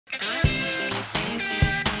Hi,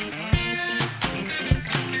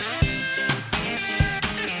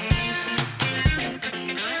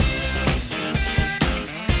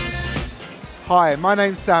 my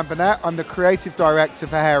name's Sam Burnett. I'm the Creative Director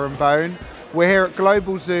for Hare Bone. We're here at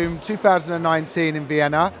Global Zoom 2019 in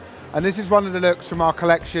Vienna, and this is one of the looks from our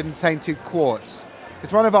collection, Tainted Quartz.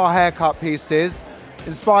 It's one of our haircut pieces,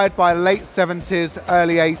 inspired by late 70s,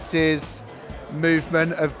 early 80s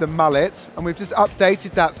movement of the mullet, and we've just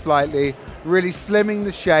updated that slightly, really slimming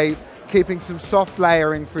the shape, keeping some soft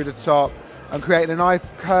layering through the top, and creating a nice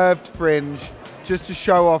curved fringe just to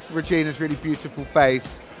show off Regina's really beautiful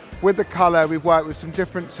face. With the colour, we've worked with some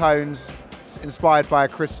different tones inspired by a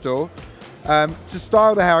crystal. To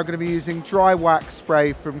style the hair, I'm going to be using dry wax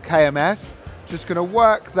spray from KMS. Just going to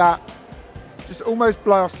work that, just almost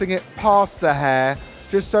blasting it past the hair,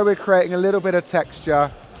 just so we're creating a little bit of texture,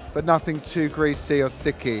 but nothing too greasy or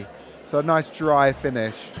sticky. So a nice dry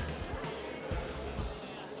finish.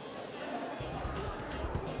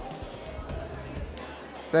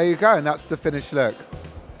 There you go, and that's the finished look.